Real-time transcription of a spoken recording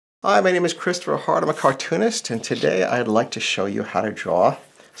Hi, my name is Christopher Hart. I'm a cartoonist, and today I'd like to show you how to draw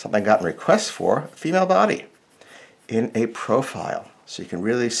something I've gotten requests for, a female body, in a profile, so you can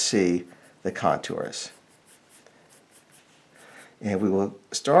really see the contours. And we will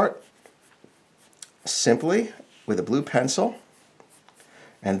start simply with a blue pencil,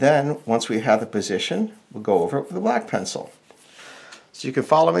 and then once we have the position, we'll go over it with a black pencil. So you can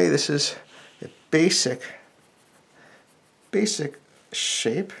follow me. This is the basic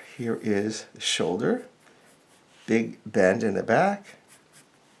shape. Here is the shoulder, big bend in the back,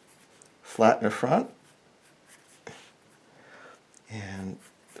 flat in the front, and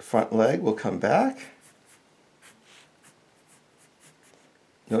the front leg will come back.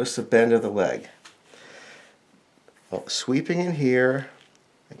 Notice the bend of the leg. Well, sweeping in here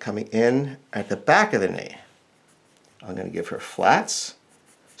and coming in at the back of the knee. I'm going to give her flats,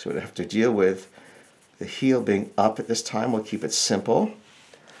 so we don't have to deal with the heel being up at this time. We'll keep it simple.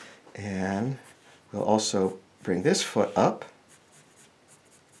 And we'll also bring this foot up.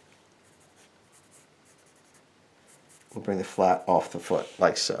 We'll bring the flat off the foot,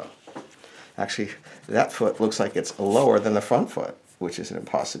 like so. Actually, that foot looks like it's lower than the front foot, which is an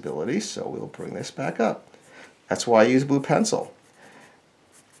impossibility, so we'll bring this back up. That's why I use blue pencil.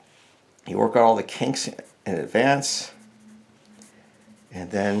 You work out all the kinks in advance,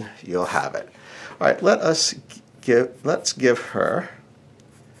 and then you'll have it. All right, let's give her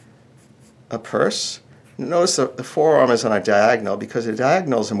a purse. Notice the forearm is on a diagonal because a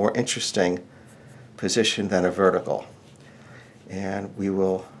diagonal is a more interesting position than a vertical. And we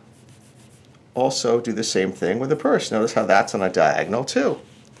will also do the same thing with the purse. Notice how that's on a diagonal too.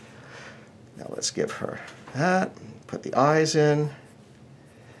 Now let's give her that. Put the eyes in.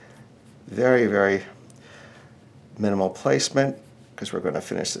 Very, very minimal placement because we're going to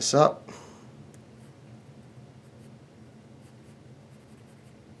finish this up.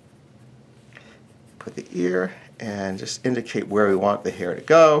 Put the ear and just indicate where we want the hair to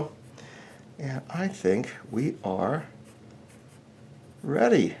go. And I think we are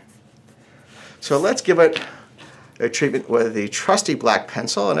ready. So let's give it a treatment with the trusty black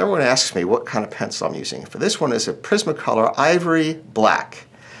pencil. And everyone asks me what kind of pencil I'm using. For this one is a Prismacolor Ivory Black.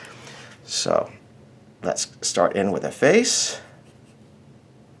 So let's start in with a face.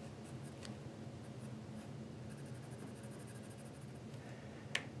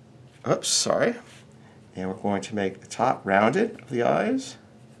 Oops, sorry. And we're going to make the top rounded of the eyes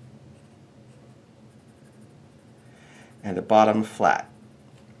and the bottom flat.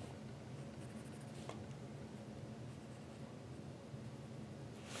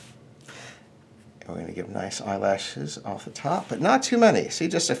 And we're going to give nice eyelashes off the top, but not too many. See,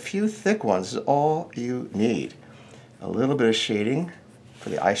 just a few thick ones is all you need. A little bit of shading for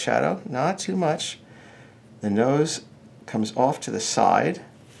the eyeshadow, not too much. The nose comes off to the side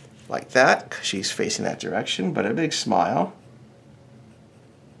like that, because she's facing that direction, but a big smile.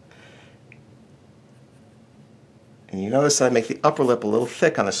 And you notice I make the upper lip a little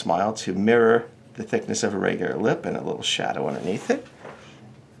thick on the smile to mirror the thickness of a regular lip, and a little shadow underneath it.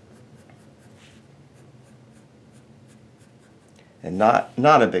 And not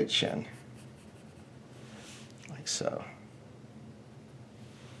a big chin, like so.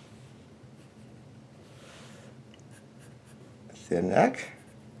 Thin neck.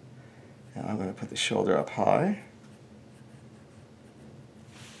 Now I'm going to put the shoulder up high.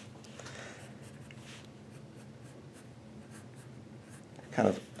 Kind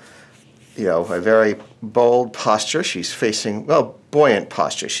of, a very bold posture. She's facing, well, buoyant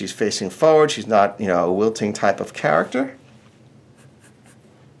posture. She's facing forward. She's not, a wilting type of character.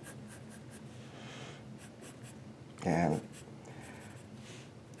 And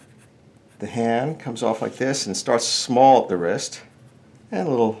the hand comes off like this and starts small at the wrist and a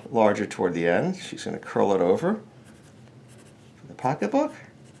little larger toward the end. She's going to curl it over for the pocketbook.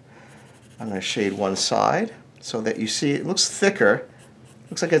 I'm going to shade one side so that you see it looks thicker.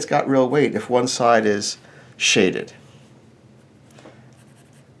 Looks like it's got real weight if one side is shaded.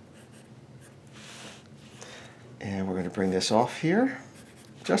 And we're going to bring this off here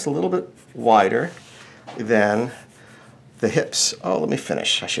just a little bit wider than the hips. Oh, let me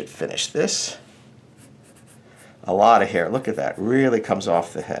finish. I should finish this. A lot of hair. Look at that. Really comes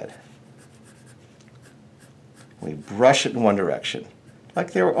off the head. We brush it in one direction,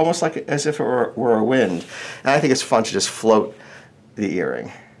 like they were almost like as if it were a wind. And I think it's fun to just float the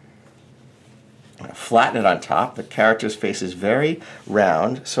earring. I'm going to flatten it on top. The character's face is very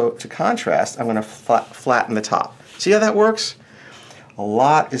round, so to contrast, I'm going to flatten the top. See how that works? A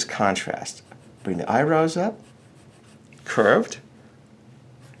lot is contrast. Bring the eyebrows up, curved,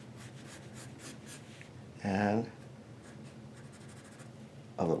 and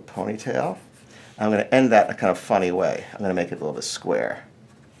a little ponytail. I'm going to end that in a kind of funny way. I'm going to make it a little bit square.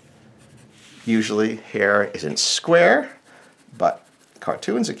 Usually hair isn't square, but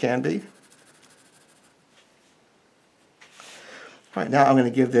cartoons it can be. All right, now I'm going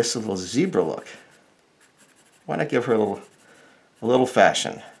to give this a little zebra look. Why not give her a little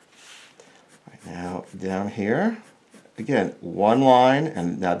fashion? Right, now down here, again, one line,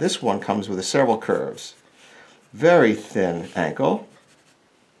 and now this one comes with several curves. Very thin ankle.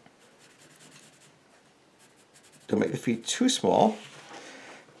 Don't make the feet too small.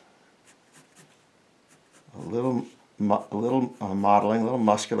 A little modeling, a little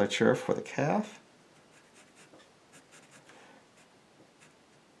musculature for the calf.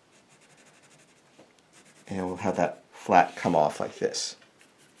 And we'll have that flat come off like this.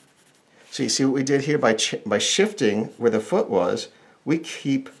 So you see what we did here by shifting where the foot was, we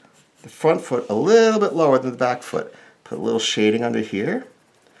keep the front foot a little bit lower than the back foot. Put a little shading under here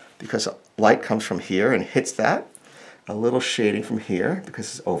because light comes from here and hits that. A little shading from here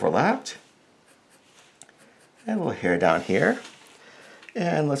because it's overlapped. And a little hair down here.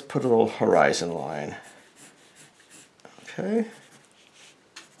 And let's put a little horizon line. Okay.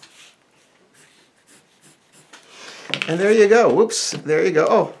 And there you go. Whoops, there you go.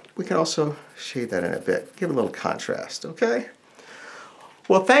 Oh, we can also shade that in a bit. Give it a little contrast, okay?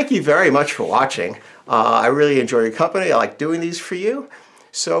 Well, thank you very much for watching. I really enjoy your company. I like doing these for you.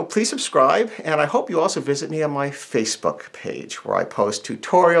 So please subscribe, and I hope you also visit me on my Facebook page where I post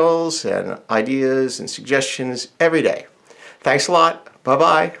tutorials and ideas and suggestions every day. Thanks a lot.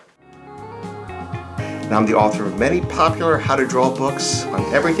 Bye-bye. And I'm the author of many popular how to draw books on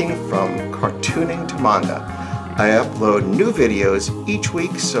everything from cartooning to manga. I upload new videos each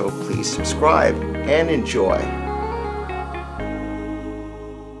week, so please subscribe and enjoy.